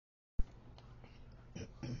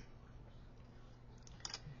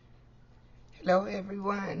Hello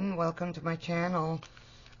everyone, welcome to my channel.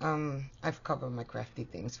 I've covered my crafty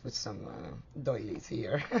things with some doilies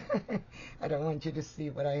here. I don't want you to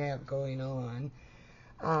see what I have going on.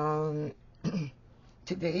 Um,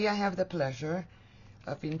 Today I have the pleasure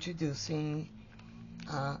of introducing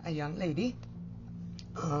a young lady.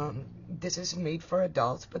 This is made for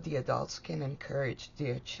adults, but the adults can encourage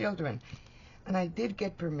their children. And I did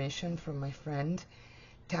get permission from my friend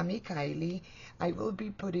Tammi Kiley. I will be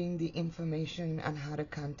putting the information on how to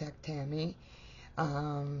contact Tammi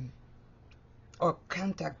um, or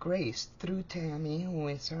contact Grace through Tammi, who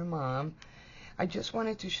is her mom. I just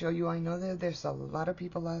wanted to show you, I know that there's a lot of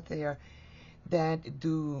people out there that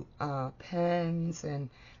do pens and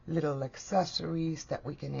little accessories that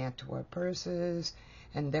we can add to our purses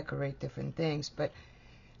and decorate different things. But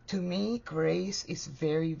to me, Grace is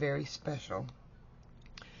very, very special.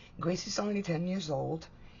 Grace is only 10 years old,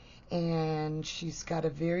 and she's got a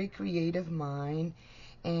very creative mind.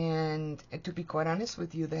 And to be quite honest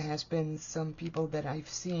with you, there has been some people that I've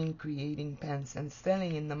seen creating pens and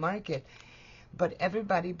selling in the market, but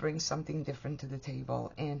everybody brings something different to the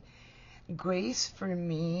table. And Grace, for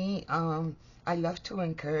me, I love to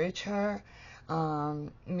encourage her.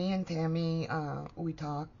 Me and Tammi, we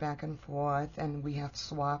talk back and forth, and we have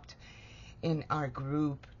swapped in our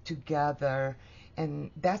group together,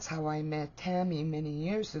 and that's how I met Tammi many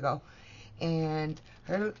years ago. And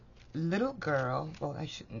her little girl, well, I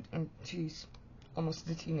shouldn't, she's almost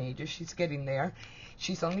a teenager, she's getting there.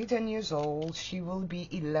 She's only 10 years old. She will be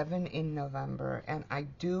 11 in November, and I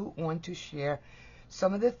do want to share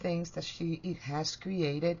some of the things that she has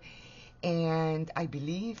created. And I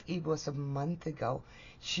believe it was a month ago,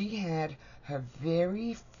 she had her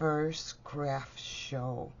very first craft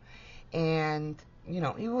show, and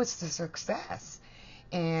it was a success.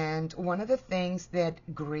 And one of the things that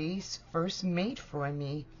Grace first made for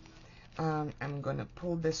me, I'm gonna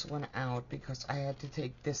pull this one out because I had to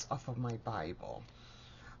take this off of my Bible.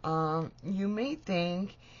 You may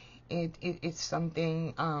think it's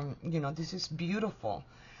something, this is beautiful,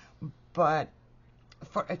 but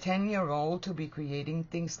for a 10-year-old to be creating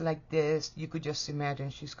things like this, you could just imagine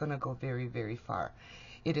she's gonna go very, very far.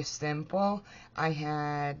 It is simple. I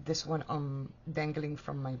had this one dangling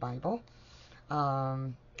from my Bible.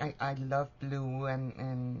 I love blue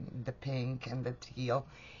and the pink and the teal,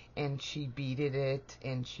 and she beaded it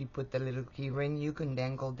and she put the little key ring. You can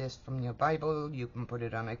dangle this from your Bible, you can put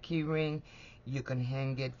it on a key ring, you can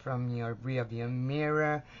hang it from your rear view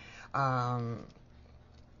mirror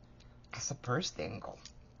as a purse dangle.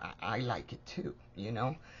 I like it too,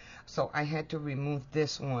 So I had to remove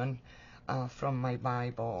this one from my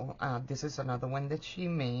Bible. This is another one that she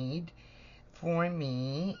made for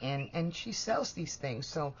me, and she sells these things.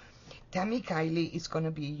 So Tammi Kiley is going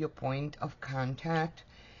to be your point of contact,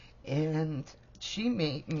 and she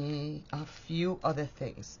made me a few other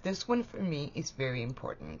things. This one for me is very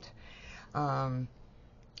important.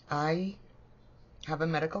 I have a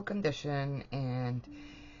medical condition, and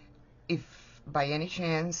if by any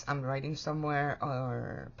chance I'm riding somewhere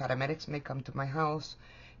or paramedics may come to my house,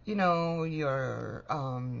 your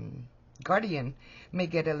guardian may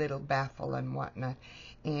get a little baffled and whatnot.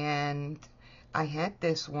 And I had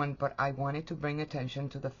this one, but I wanted to bring attention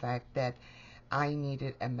to the fact that I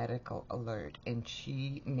needed a medical alert, and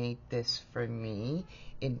she made this for me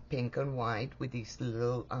in pink and white with these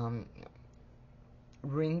little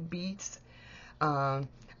ring beads. I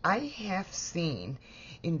have seen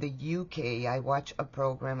in the UK, I watch a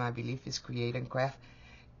program, I believe is Create and Craft,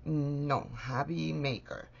 no, Hobby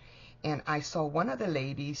Maker, and I saw one of the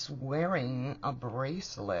ladies wearing a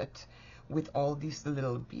bracelet with all these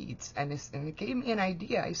little beads, and it gave me an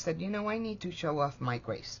idea. I said, I need to show off my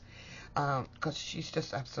Grace, because she's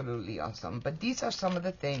just absolutely awesome. But these are some of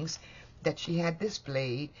the things that she had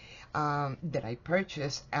displayed that I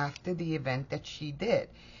purchased after the event that she did.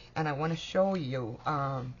 And I want to show you,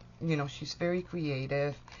 she's very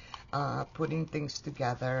creative, putting things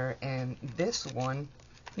together. And this one,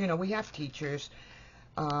 we have teachers,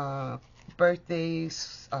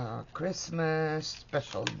 birthdays, Christmas,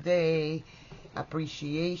 special day,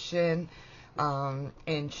 appreciation,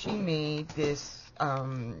 and she made this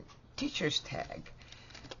teacher's tag,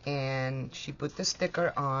 and she put the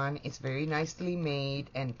sticker on. It's very nicely made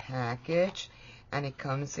and packaged, and it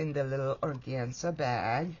comes in the little organza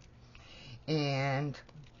bag. And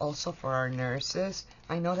also for our nurses,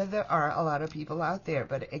 I know that there are a lot of people out there,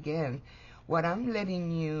 but again, what I'm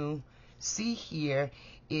letting you see here,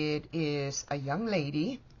 it is a young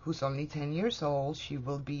lady who's only 10 years old. She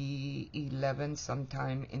will be 11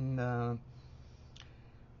 sometime in a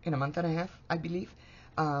month and a half, I believe.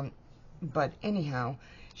 But anyhow,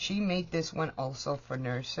 she made this one also for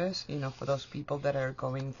nurses, for those people that are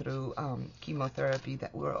going through chemotherapy,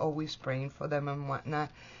 that we're always praying for them and whatnot.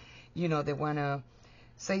 They want to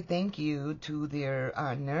say thank you to their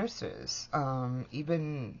nurses,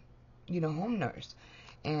 even, home nurse.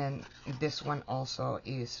 And this one also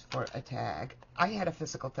is for a tag. I had a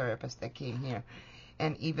physical therapist that came here,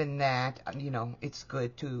 and even that, it's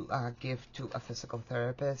good to give to a physical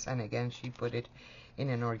therapist. And again, she put it in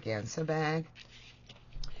an organza bag.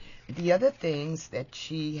 The other things that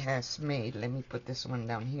she has made, let me put this one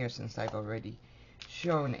down here since I've already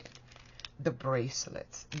shown it. The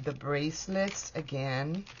bracelets. The bracelets,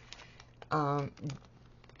 again,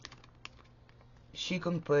 she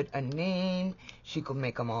can put a name. She could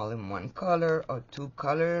make them all in one color or two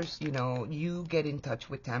colors. You get in touch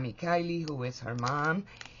with Tammi Kiley, who is her mom,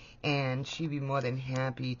 and she'd be more than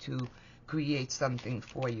happy to create something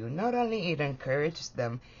for you. Not only it encourages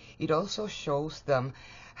them, it also shows them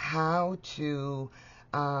how to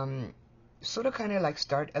sort of kind of like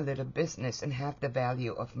start a little business and have the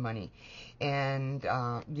value of money, and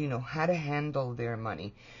how to handle their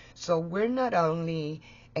money. So we're not only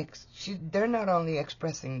they're not only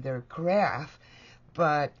expressing their craft,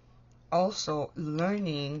 but also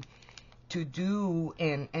learning to do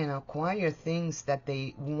and acquire things that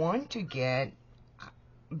they want to get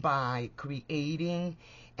by creating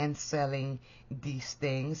and selling these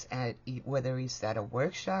things, at whether it's at a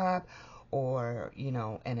workshop or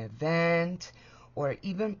an event, or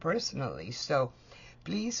even personally. So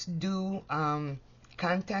please do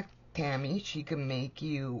contact Tammi. She can make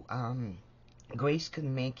you Grace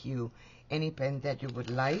can make you any pen that you would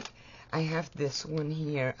like. I have this one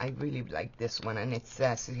here. I really like this one, and it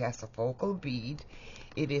says it has a focal bead.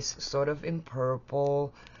 It is sort of in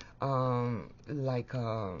purple, like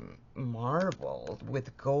marble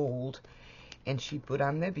with gold, and she put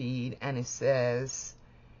on the bead, and it says,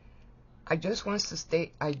 I just want to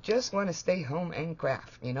stay home and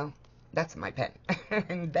craft. That's my pen.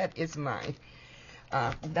 And that is mine.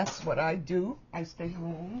 That's what I do. I stay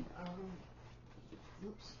home,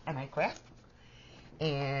 and I craft.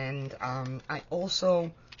 And I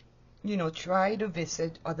also try to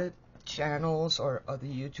visit other channels or other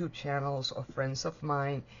YouTube channels or friends of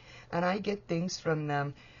mine, and I get things from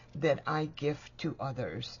them that I give to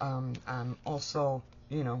others. Also,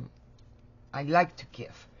 I like to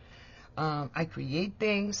give. I create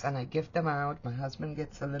things and I give them out. My husband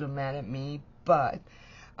gets a little mad at me, but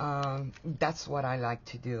that's what I like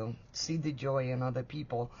to do. See the joy in other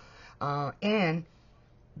people. And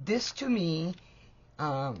this, to me,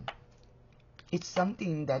 it's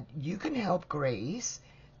something that you can help Grace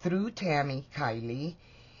through Tammi Kiley,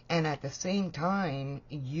 and at the same time,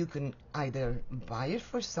 you can either buy it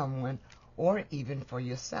for someone or even for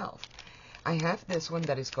yourself. I have this one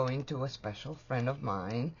that is going to a special friend of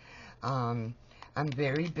mine. I'm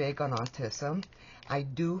very big on autism. I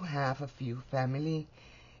do have a few family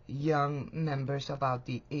young members about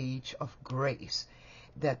the age of Grace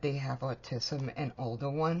that they have autism, and older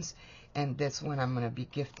ones. And this one, I'm going to be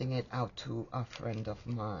gifting it out to a friend of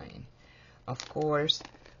mine. Of course,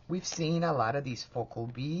 we've seen a lot of these focal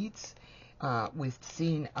beads. We've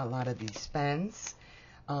seen a lot of these pens,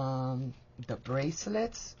 the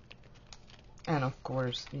bracelets, and of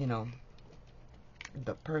course,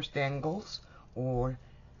 the purse dangles, or,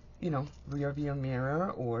 rear view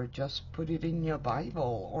mirror, or just put it in your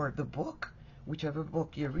Bible or the book, whichever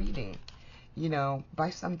book you're reading. Buy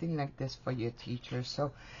something like this for your teacher.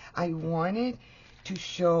 So I wanted to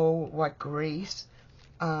show what Grace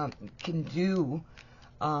can do,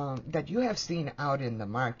 that you have seen out in the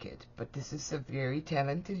market. But this is a very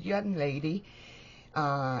talented young lady,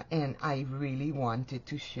 and I really wanted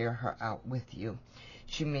to share her out with you.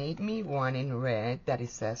 She made me one in red that it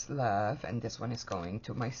says love, and this one is going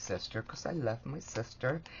to my sister because I love my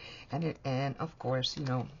sister. And of course,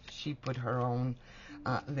 she put her own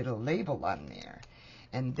little label on there.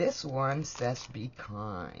 And this one says be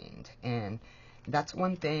kind. And that's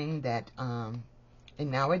one thing that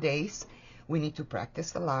in nowadays we need to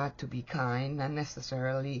practice a lot, to be kind, not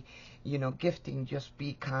necessarily gifting, just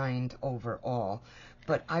be kind overall.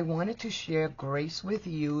 But I wanted to share Grace with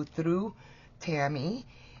you through Tammi.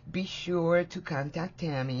 Be sure to contact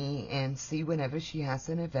Tammi and see whenever she has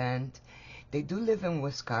an event. They do live in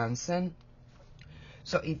Wisconsin,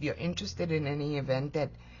 so if you're interested in any event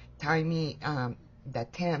that Tammi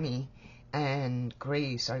and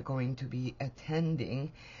Grace are going to be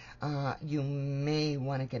attending, you may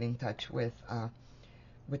want to get in touch with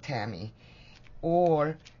Tammi,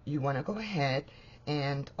 or you want to go ahead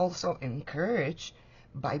and also encourage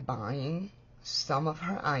by buying some of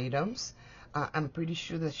her items. I'm pretty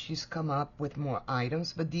sure that she's come up with more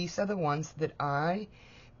items, but these are the ones that I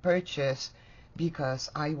purchased because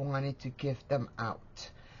I wanted to give them out.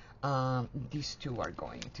 These two are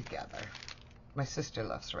going together. My sister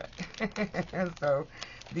loves red. So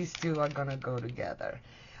these two are gonna go together.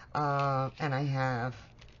 And I have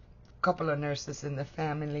a couple of nurses in the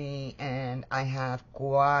family, and I have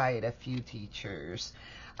quite a few teachers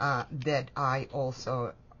that I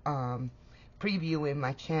also preview in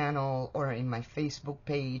my channel or in my Facebook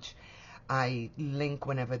page. I link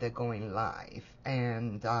whenever they're going live.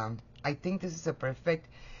 And I think this is a perfect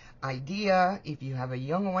idea if you have a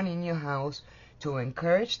young one in your house to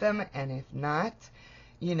encourage them, and if not,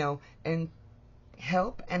 and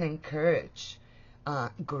help and encourage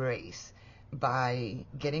Grace by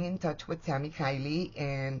getting in touch with Tammi Kiley,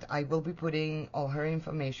 and I will be putting all her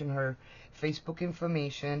information, her Facebook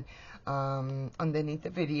information, underneath the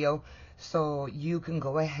video, so you can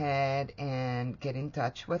go ahead and get in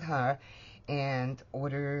touch with her and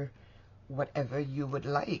order whatever you would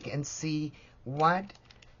like and see what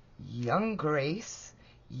young Grace,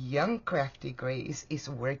 young crafty Grace, is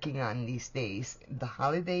working on these days. The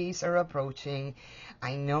holidays are approaching.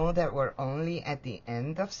 I know that we're only at the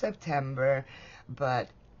end of September, but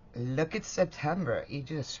look at September. It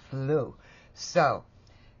just flew. So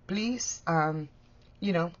please,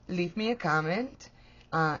 leave me a comment.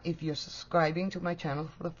 If you're subscribing to my channel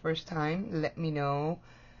for the first time, let me know,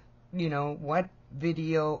 what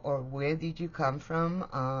video or where did you come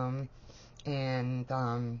from, and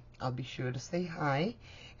I'll be sure to say hi.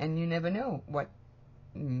 And you never know what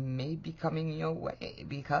may be coming your way,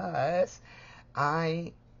 because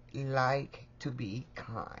I like to be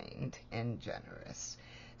kind and generous.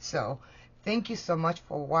 So thank you so much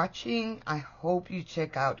for watching. I hope you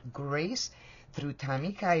check out Grace through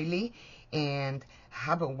Tammi Kiley, and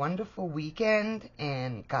have a wonderful weekend,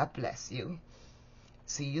 and God bless you.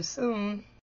 See you soon.